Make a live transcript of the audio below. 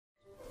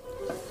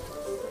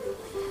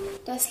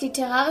Das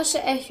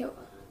literarische Echo.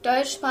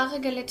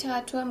 Deutschsprachige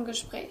Literatur im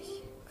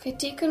Gespräch.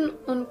 Kritiken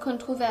und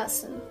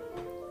Kontroversen.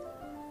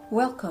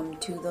 Welcome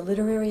to the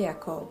Literary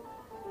Echo,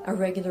 a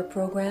regular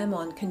program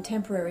on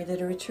contemporary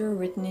literature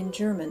written in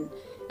German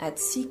at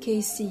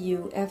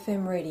CKCU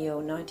FM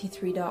Radio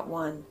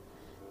 93.1,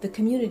 the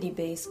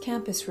community-based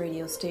campus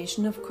radio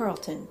station of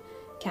Carleton,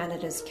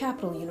 Canada's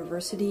capital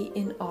university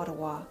in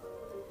Ottawa.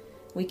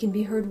 We can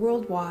be heard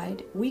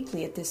worldwide,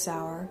 weekly at this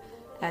hour,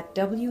 at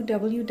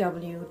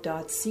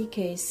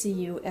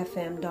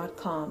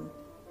www.ckcufm.com.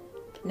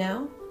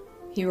 Now,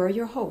 here are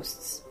your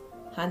hosts,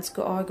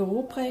 Hans-George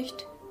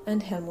Ruprecht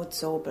and Helmut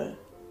Sobel.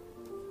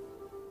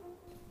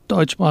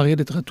 Deutschsprachige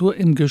Literatur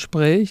im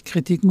Gespräch,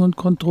 Kritiken und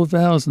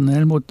Kontroversen.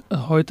 Helmut,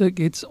 heute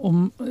geht es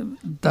um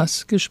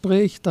das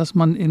Gespräch, das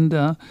man in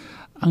der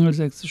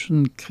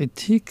angelsächsischen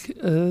Kritik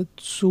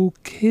zu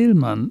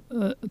Kehlmanns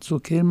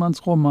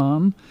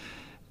Roman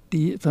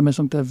Die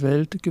Vermessung der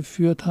Welt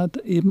geführt hat,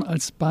 eben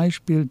als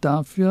Beispiel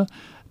dafür,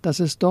 dass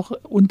es doch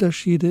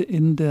Unterschiede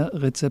in der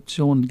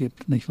Rezeption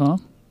gibt, nicht wahr?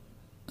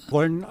 Wir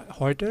wollen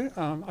heute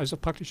also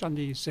praktisch an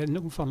die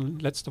Sendung von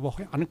letzter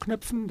Woche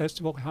anknüpfen.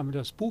 Letzte Woche haben wir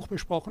das Buch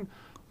besprochen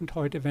und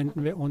heute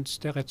wenden wir uns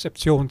der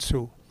Rezeption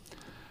zu.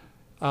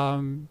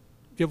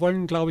 Wir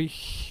wollen, glaube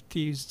ich,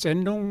 die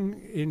Sendung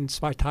in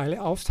zwei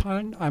Teile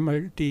aufteilen.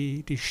 Einmal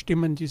die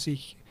Stimmen, die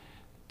sich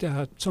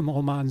zum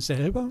Roman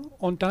selber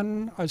und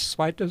dann als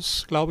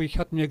zweites, glaube ich,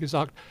 hatten wir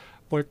gesagt,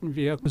 wollten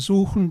wir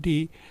versuchen,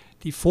 die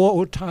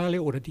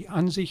Vorurteile oder die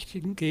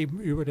Ansichten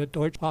gegenüber der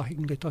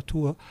deutschsprachigen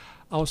Literatur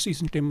aus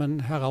diesen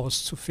Stimmen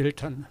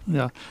herauszufiltern.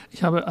 Ja,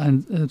 ich habe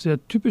ein sehr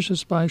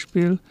typisches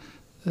Beispiel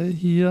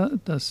hier,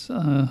 das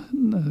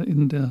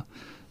in der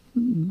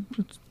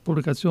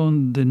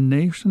Publikation The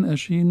Nation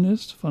erschienen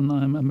ist, von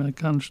einem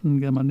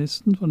amerikanischen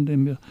Germanisten, von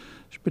dem wir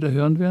später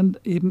hören werden,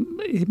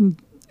 eben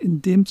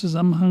in dem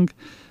Zusammenhang,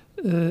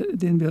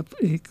 den wir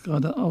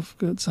gerade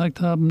aufgezeigt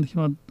haben, nicht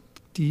wahr,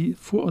 die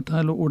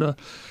Vorurteile oder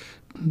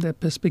der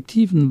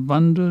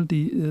Perspektivenwandel,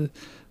 die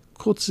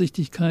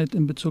Kurzsichtigkeit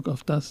in Bezug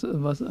auf das,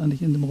 was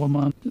eigentlich in dem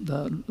Roman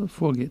da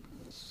vorgeht.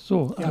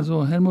 So, ja.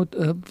 Also Helmut,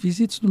 wie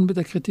sieht es nun mit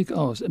der Kritik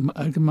aus? Im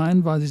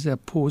Allgemeinen war sie sehr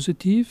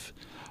positiv.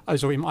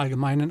 Also im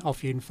Allgemeinen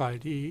auf jeden Fall.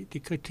 Die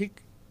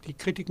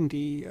Kritiken,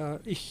 die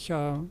ich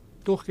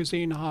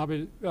durchgesehen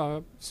habe,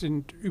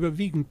 sind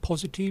überwiegend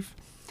positiv.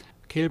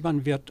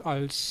 Kehlmann wird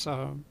als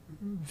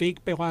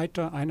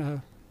Wegbereiter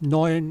einer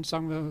neuen,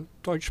 sagen wir,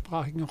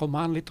 deutschsprachigen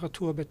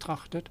Romanliteratur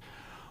betrachtet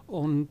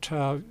und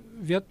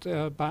wird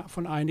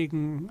von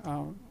einigen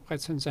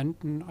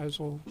Rezensenten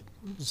also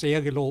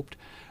sehr gelobt.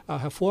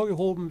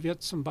 Hervorgehoben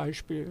wird zum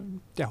Beispiel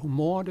der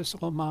Humor des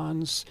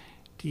Romans,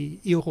 die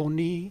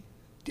Ironie,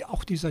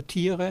 auch die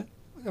Satire,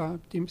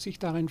 die sich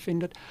darin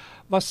findet.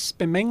 Was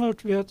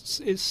bemängelt wird,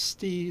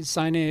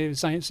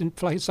 sind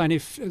vielleicht seine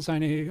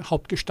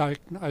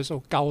Hauptgestalten,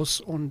 also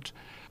Gauß und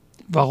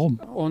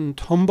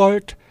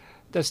Humboldt,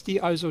 dass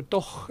die also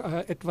doch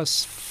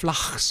etwas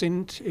flach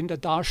sind in der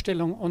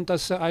Darstellung und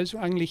dass er also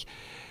eigentlich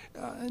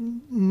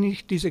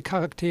nicht diese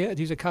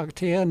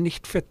Charaktere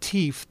nicht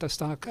vertieft, dass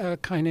da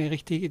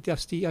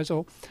dass die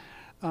also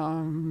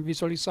wie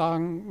soll ich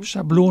sagen?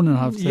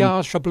 Schablonenhaft sind.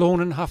 Ja,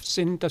 schablonenhaft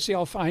sind, dass sie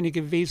auf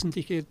einige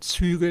wesentliche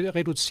Züge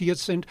reduziert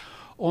sind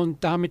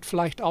und damit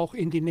vielleicht auch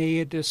in die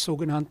Nähe des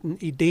sogenannten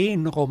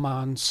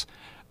Ideenromans,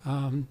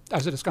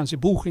 also das ganze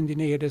Buch in die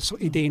Nähe des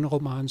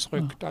Ideenromans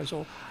rückt.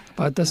 Also,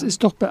 aber das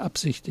ist doch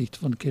beabsichtigt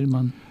von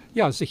Kehlmann.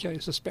 Ja, sicher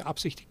ist es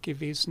beabsichtigt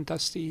gewesen,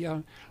 dass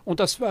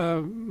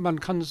man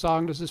kann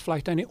sagen, das ist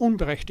vielleicht eine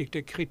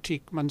unberechtigte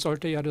Kritik. Man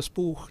sollte ja das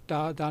Buch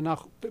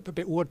danach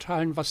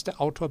beurteilen, was der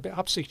Autor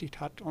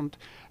beabsichtigt hat. Und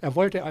er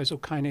wollte also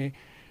keinen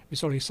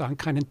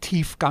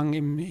Tiefgang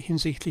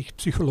hinsichtlich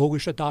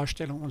psychologischer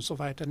Darstellung und so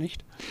weiter,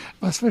 nicht?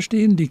 Was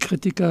verstehen die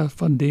Kritiker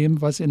von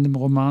dem, was in dem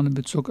Roman in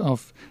Bezug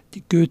auf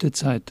die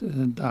Goethe-Zeit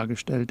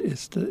dargestellt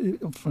ist?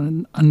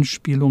 Von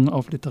Anspielungen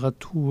auf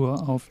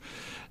Literatur, auf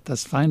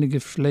das feine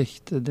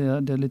Geflecht der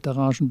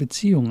literarischen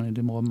Beziehungen in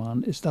dem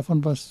Roman. Ist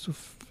davon was zu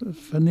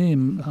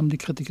vernehmen? Haben die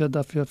Kritiker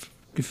dafür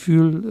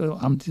Gefühl,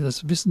 haben die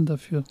das Wissen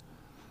dafür?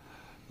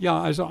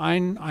 Ja, also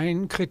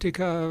ein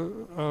Kritiker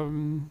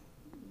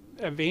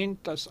erwähnt,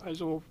 dass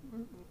also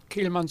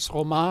Kehlmanns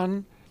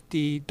Roman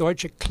die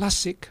deutsche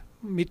Klassik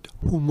mit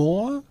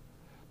Humor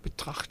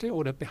betrachte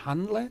oder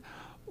behandle,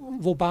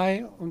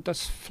 wobei, und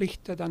das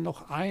pflichtet er dann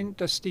noch ein,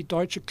 dass die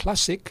deutsche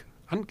Klassik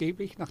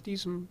angeblich nach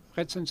diesem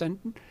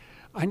Rezensenten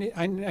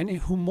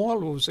eine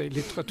humorlose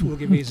Literatur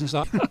gewesen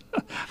sei.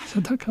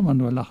 Also da kann man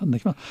nur lachen,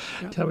 nicht wahr?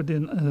 Ja. Ich habe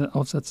den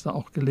Aufsatz da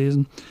auch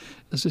gelesen.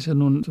 Es ist ja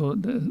nun so,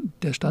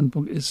 der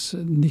Standpunkt ist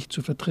nicht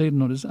zu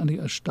vertreten und es ist eigentlich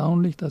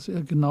erstaunlich, dass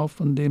er genau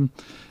von dem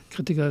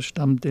Kritiker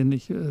stammt, den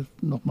ich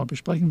nochmal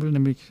besprechen will,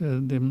 nämlich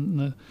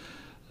dem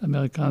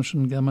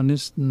amerikanischen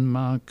Germanisten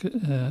Mark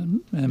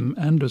M.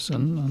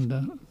 Anderson an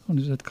der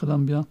Universität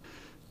Columbia.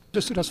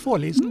 Würdest du das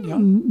vorlesen? Ja?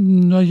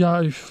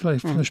 Naja,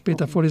 vielleicht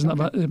später vorlesen,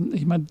 okay. Aber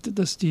ich meine,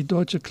 dass die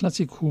deutsche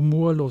Klassik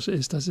humorlos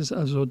ist, das ist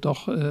also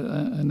doch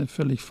eine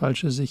völlig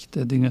falsche Sicht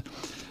der Dinge.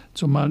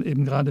 zumal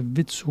eben gerade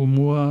Witz,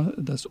 Humor,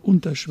 das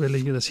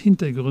Unterschwellige, das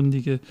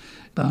Hintergründige,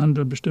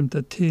 Behandeln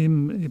bestimmter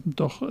Themen eben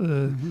doch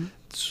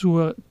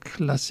zur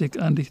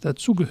Klassik eigentlich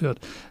dazugehört.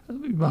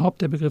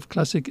 Überhaupt der Begriff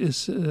Klassik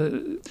ist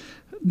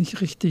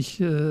nicht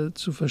richtig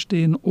zu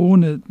verstehen,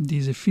 ohne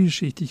diese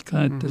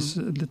Vielschichtigkeit des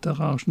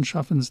literarischen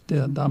Schaffens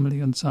der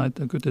damaligen Zeit,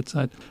 der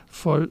Goethezeit,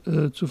 voll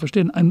zu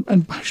verstehen.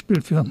 Ein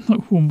Beispiel für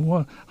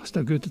Humor aus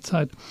der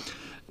Goethezeit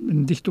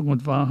in Dichtung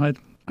und Wahrheit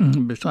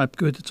beschreibt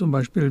Goethe zum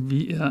Beispiel,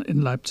 wie er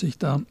in Leipzig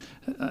da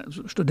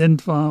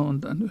Student war,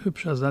 und ein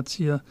hübscher Satz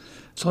hier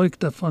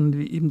zeugt davon,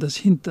 wie eben das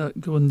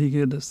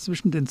Hintergründige, das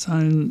zwischen den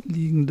Zeilen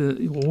liegende,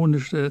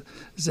 ironische,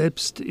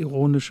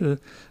 selbstironische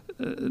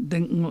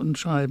Denken und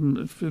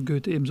Schreiben für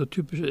Goethe ebenso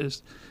typisch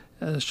ist.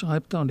 Er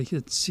schreibt da, und ich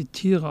jetzt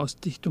zitiere aus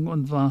Dichtung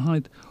und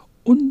Wahrheit: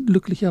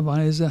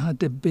 Unglücklicherweise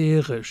hatte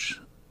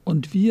Behrisch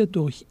und wir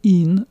durch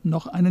ihn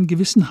noch einen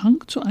gewissen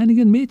Hang zu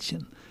einigen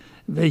Mädchen,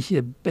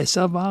 welche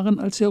besser waren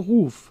als ihr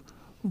Ruf,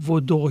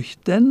 wodurch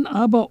denn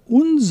aber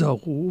unser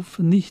Ruf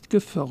nicht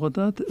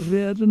gefördert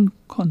werden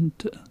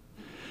konnte.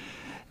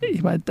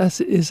 Ich meine, das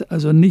ist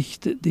also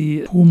nicht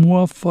die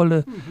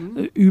humorvolle,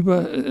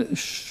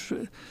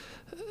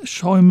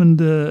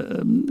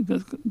 überschäumende,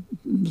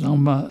 sagen wir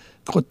mal,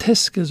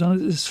 groteske,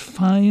 sondern es ist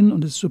fein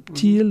und es ist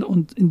subtil,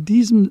 und in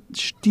diesem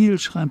Stil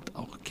schreibt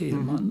auch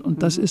Kehlmann.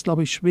 Und das ist,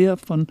 glaube ich, schwer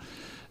von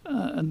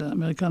der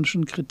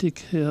amerikanischen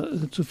Kritik her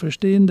zu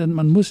verstehen, denn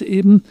man muss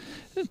eben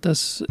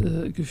das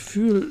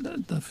Gefühl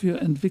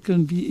dafür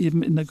entwickeln, wie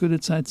eben in der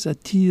Goethezeit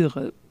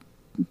Satire,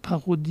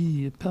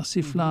 Parodie,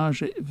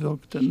 Persiflage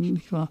wirkten,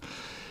 nicht wahr?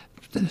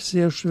 Das ist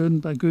sehr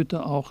schön bei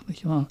Goethe auch,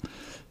 nicht wahr?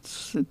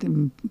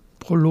 Dem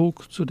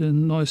Prolog zu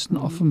den neuesten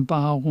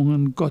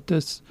Offenbarungen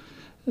Gottes,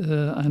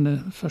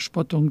 eine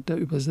Verspottung der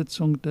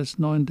Übersetzung des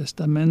Neuen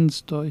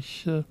Testaments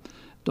durch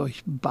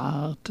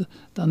Barth,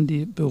 dann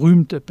die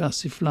berühmte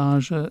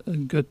Persiflage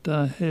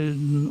Götter,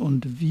 Helden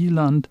und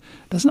Wieland.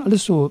 Das sind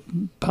alles so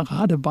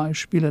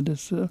Paradebeispiele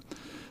des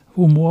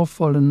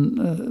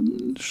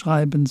humorvollen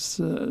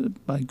Schreibens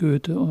bei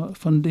Goethe,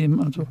 von dem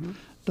also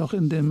doch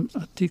in dem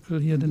Artikel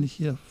hier, den ich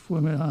hier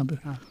vor mir habe,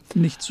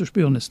 nichts zu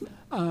spüren ist.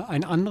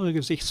 Ein anderer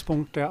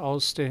Gesichtspunkt, der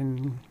aus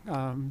den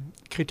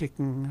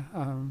Kritiken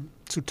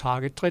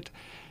zutage tritt,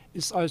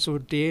 ist also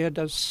der,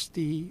 dass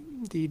die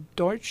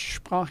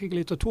deutschsprachige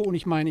Literatur, und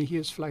ich meine,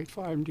 hier ist vielleicht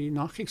vor allem die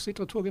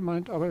Nachkriegsliteratur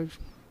gemeint, aber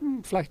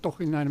vielleicht doch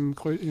in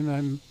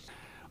einem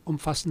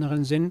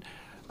umfassenderen Sinn,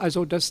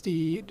 also dass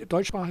die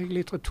deutschsprachige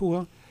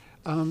Literatur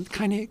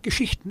keine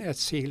Geschichten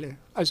erzähle.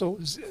 Also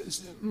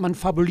man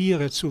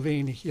fabuliere zu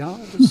wenig, ja,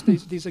 das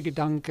ist dieser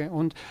Gedanke.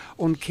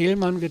 Und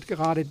Kehlmann wird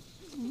gerade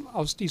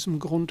aus diesem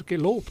Grund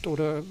gelobt,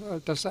 oder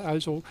dass er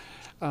also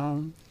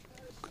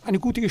eine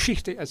gute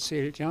Geschichte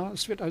erzählt. Ja?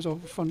 Es wird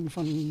also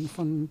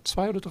von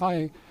 2 oder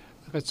 3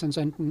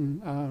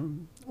 Rezensenten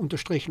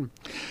unterstrichen.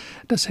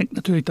 Das hängt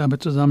natürlich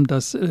damit zusammen,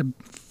 dass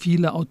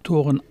viele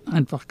Autoren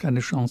einfach keine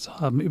Chance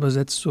haben,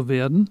 übersetzt zu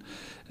werden.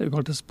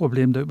 Überhaupt das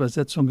Problem der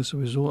Übersetzung ist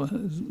sowieso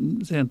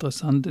sehr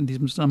interessant in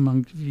diesem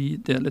Zusammenhang, wie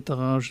der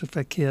literarische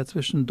Verkehr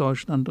zwischen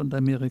Deutschland und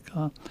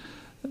Amerika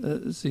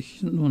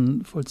sich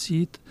nun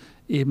vollzieht.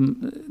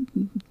 Eben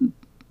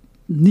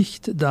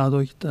nicht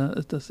dadurch,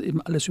 dass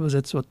eben alles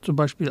übersetzt wird. Zum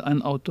Beispiel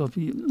ein Autor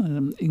wie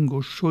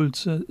Ingo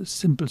Schulze,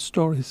 Simple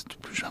Stories,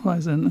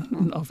 typischerweise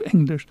auf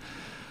Englisch,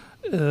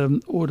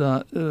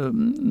 oder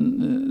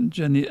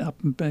Jenny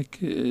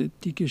Erpenbeck,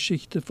 Die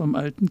Geschichte vom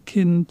alten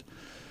Kind,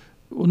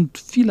 und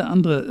viele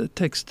andere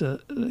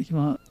Texte. Ich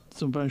war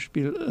zum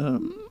Beispiel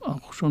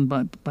auch schon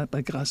bei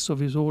Grass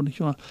sowieso, nicht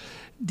wahr,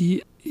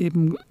 die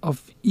eben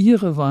auf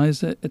ihre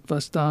Weise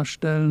etwas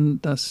darstellen,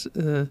 das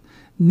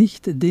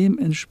nicht dem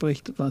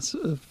entspricht, was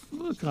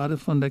gerade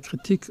von der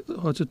Kritik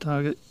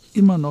heutzutage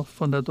immer noch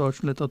von der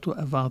deutschen Literatur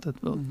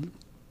erwartet wird.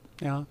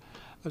 Ja,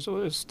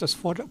 also das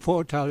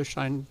Vorurteil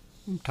scheint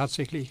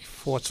tatsächlich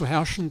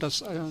vorzuherrschen,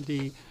 dass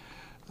die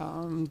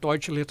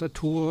deutsche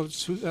Literatur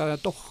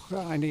doch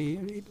eine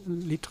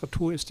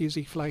Literatur ist, die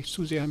sich vielleicht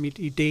zu sehr mit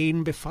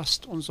Ideen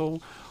befasst und so,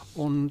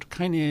 und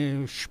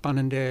keine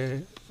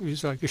spannende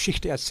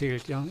Geschichte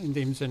erzählt, ja, in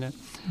dem Sinne.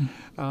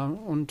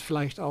 Und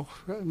vielleicht auch,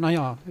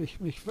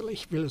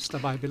 ich will es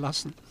dabei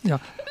belassen. Ja,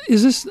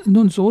 ist es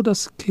nun so,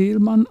 dass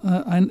Kehlmann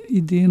ein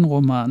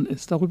Ideenroman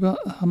ist? Darüber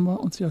haben wir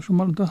uns ja schon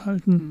mal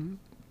unterhalten.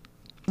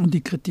 Und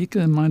die Kritik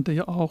meinte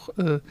ja auch,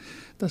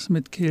 dass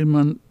mit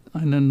Kehlmann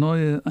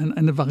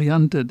eine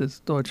Variante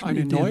des deutschen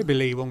Eine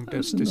Neubelebung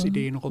des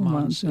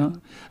Ideenromans. Ja.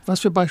 Was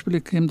für Beispiele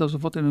kämen da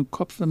sofort in den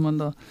Kopf, wenn man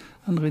da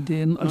andere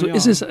Ideen... Also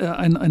ist es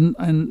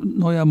ein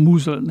neuer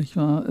Musel, nicht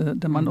wahr?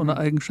 Der Mann ohne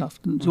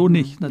Eigenschaften. So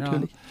nicht,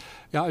 natürlich.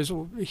 Ja,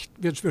 also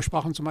wir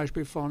sprachen zum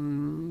Beispiel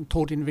von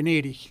Tod in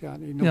Venedig, ja,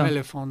 die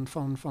Novelle von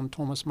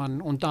Thomas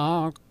Mann. Und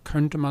da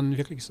könnte man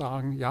wirklich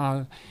sagen,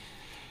 ja,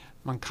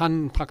 man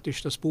kann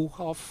praktisch das Buch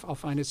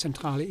auf eine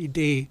zentrale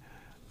Idee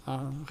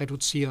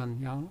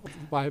reduzieren, ja,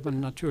 weil man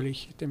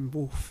natürlich das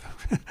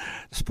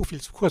Buch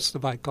viel zu kurz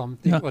dabei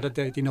kommt, nicht? Ja. Oder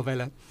die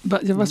Novelle.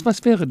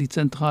 Was wäre die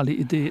zentrale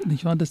Idee,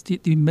 nicht wahr? Dass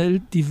die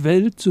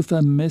Welt zu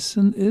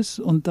vermessen ist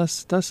und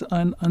dass das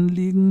ein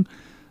Anliegen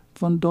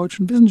von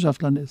deutschen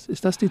Wissenschaftlern ist.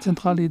 Ist das die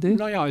zentrale Idee?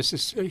 Naja,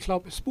 ich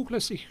glaube, das Buch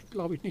lässt sich,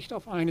 glaube ich, nicht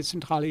auf eine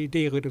zentrale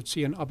Idee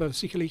reduzieren, aber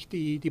sicherlich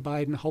die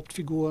beiden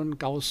Hauptfiguren,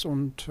 Gauss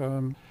und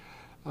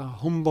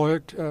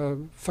Humboldt,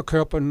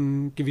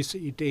 verkörpern gewisse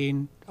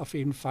Ideen auf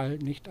jeden Fall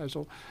nicht.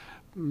 Also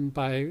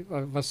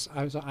was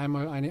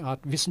einmal eine Art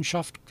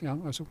Wissenschaft, ja,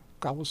 also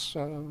Gauss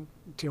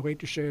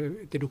theoretische,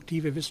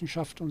 deduktive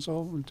Wissenschaft und so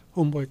und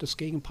Humboldt das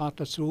Gegenpart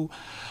dazu.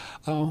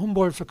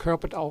 Humboldt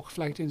verkörpert auch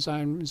vielleicht in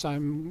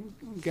seinem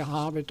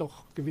Gehabe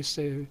doch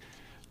gewisse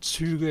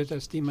Züge,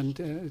 die man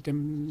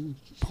dem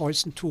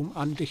Preußentum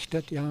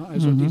andichtet, ja,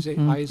 also diese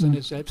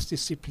eiserne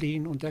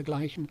Selbstdisziplin und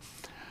dergleichen.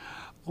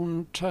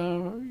 Und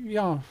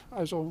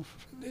also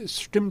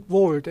es stimmt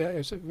wohl,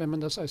 wenn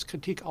man das als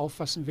Kritik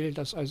auffassen will,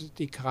 dass also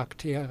die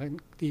Charaktere,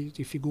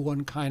 die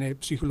Figuren keine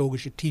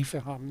psychologische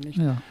Tiefe haben. Nicht?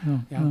 Ja.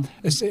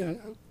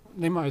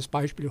 Nehmen wir als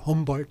Beispiel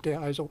Humboldt,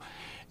 der also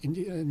in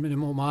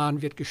dem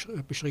Roman wird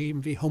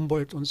beschrieben, wie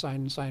Humboldt und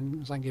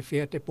sein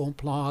Gefährte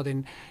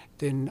Bonpland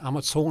den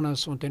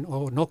Amazonas und den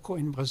Orinoco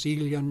in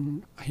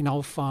Brasilien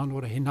hinauffahren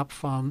oder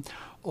hinabfahren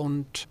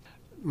und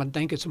man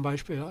denke zum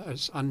Beispiel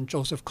an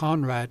Joseph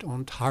Conrad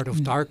und Heart of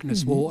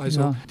Darkness, wo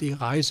also die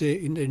Reise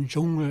in den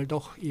Dschungel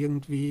doch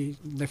irgendwie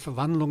eine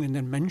Verwandlung in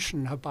den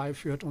Menschen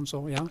herbeiführt und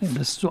so. Ja, das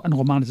ist so ein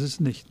Roman, das ist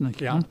nicht.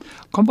 Ja.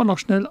 Kommen wir noch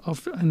schnell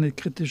auf eine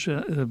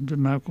kritische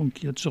Bemerkung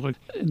hier zurück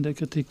in der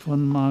Kritik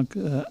von Mark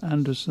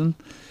Anderson.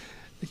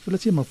 Ich will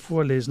das hier mal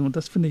vorlesen und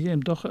das finde ich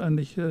eben doch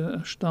eigentlich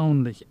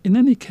erstaunlich. In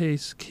any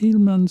case,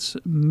 Kielman's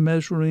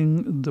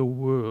Measuring the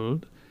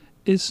World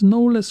is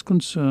no less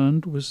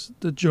concerned with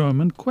the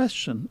German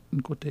question,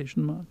 in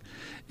quotation mark.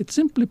 It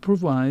simply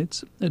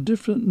provides a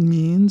different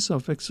means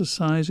of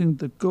exercising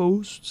the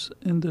ghosts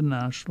in the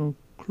national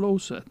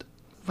closet.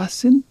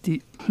 Was sind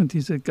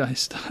diese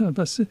Geister?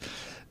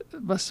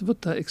 Was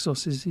wird da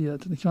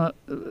exorzisiert? Nicht wahr?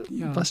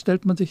 Ja. Was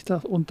stellt man sich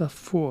darunter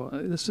vor?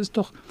 Das ist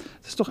doch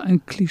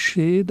ein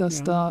Klischee,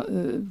 das da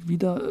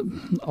wieder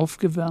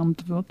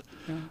aufgewärmt wird.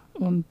 Ja.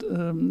 Und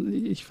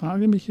ich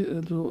frage mich,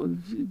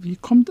 wie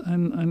kommt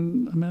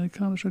ein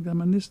amerikanischer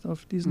Germanist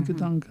auf diesen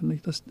Gedanken?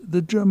 Nicht?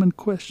 The German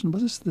Question,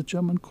 was ist the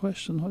German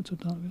Question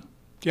heutzutage?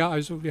 Ja,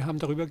 also wir haben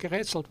darüber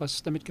gerätselt,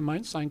 was damit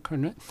gemeint sein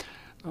könne.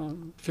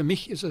 Für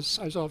mich ist es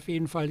also auf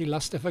jeden Fall die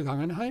Last der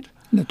Vergangenheit.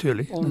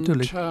 Natürlich.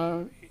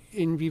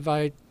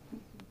 Inwieweit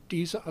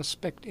dieser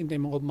Aspekt in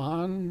dem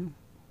Roman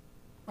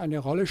eine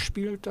Rolle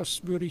spielt,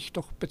 das würde ich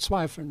doch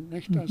bezweifeln.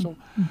 Nicht? Also,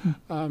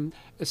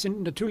 es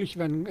sind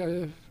natürlich,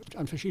 an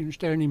verschiedenen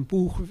Stellen im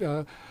Buch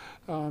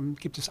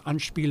gibt es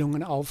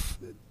Anspielungen auf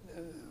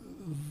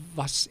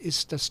was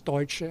ist das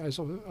Deutsche,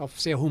 also auf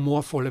sehr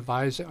humorvolle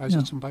Weise,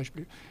 also zum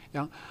Beispiel,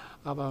 ja.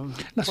 Aber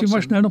lass mich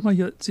mal schnell nochmal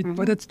hier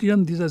weiter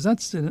zitieren. Dieser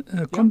Satz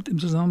kommt im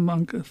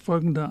Zusammenhang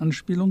folgender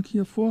Anspielung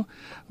hier vor.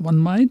 One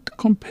might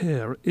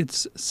compare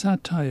its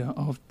satire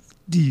of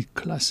the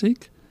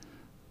classic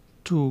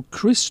to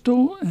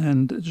Christo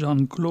and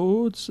John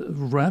Claude's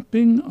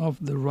rapping of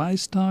the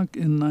Reichstag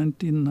in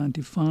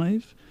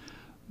 1995,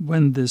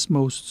 when this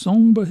most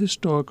somber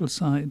historical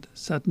side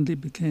suddenly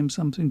became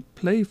something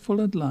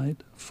playful and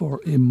light for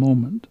a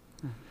moment.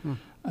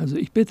 Also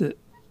ich bitte,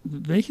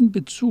 welchen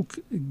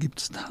Bezug gibt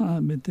es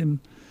da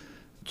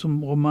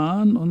zum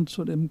Roman und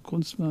zu dem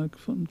Kunstwerk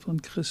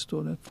von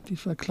Christo, die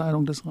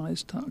Verkleidung des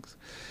Reichstags?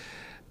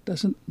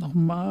 Das sind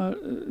nochmal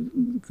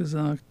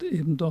gesagt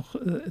eben doch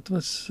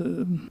etwas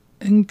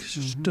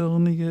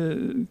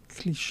engstirnige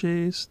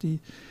Klischees, die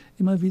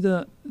immer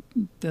wieder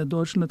der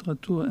deutschen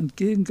Literatur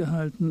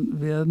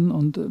entgegengehalten werden.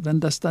 Und wenn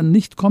das dann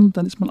nicht kommt,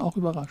 dann ist man auch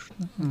überrascht.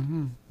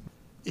 Ne?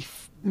 Ich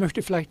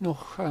möchte vielleicht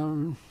noch,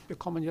 wir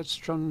kommen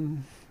jetzt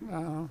schon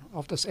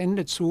auf das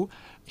Ende zu,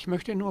 ich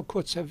möchte nur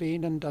kurz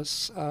erwähnen,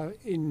 dass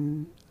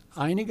in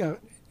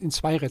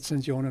 2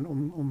 Rezensionen,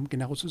 um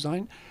genau zu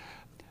sein,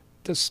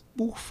 das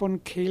Buch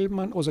von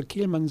Kehlmann, also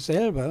Kehlmann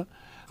selber,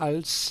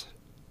 als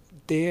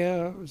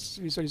der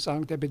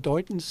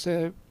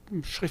bedeutendste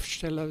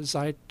Schriftsteller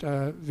seit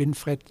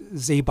Winfried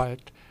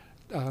Sebald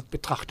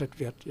betrachtet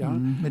wird. Ja.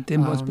 Mit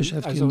dem wir uns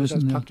beschäftigen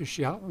müssen. Das praktisch,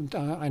 und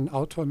ein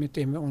Autor, mit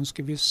dem wir uns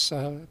gewiss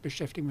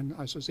beschäftigen.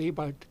 Also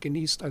Sebald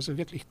genießt also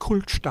wirklich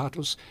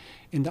Kultstatus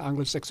in der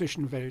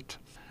angelsächsischen Welt.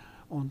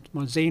 Und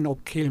mal sehen,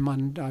 ob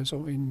Kehlmann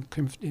also in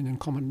den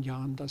kommenden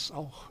Jahren das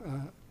auch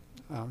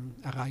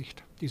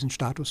erreicht, diesen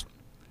Status.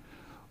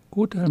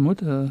 Gut,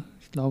 Helmut,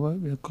 ich glaube,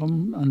 wir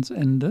kommen ans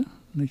Ende,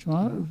 nicht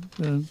wahr?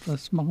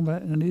 Was machen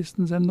wir in der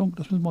nächsten Sendung?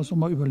 Das müssen wir uns noch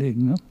mal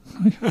überlegen. Ne?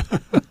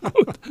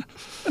 Gut.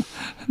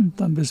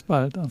 Dann bis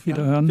bald. Auf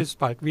Wiederhören. Bis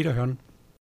bald. Wiederhören.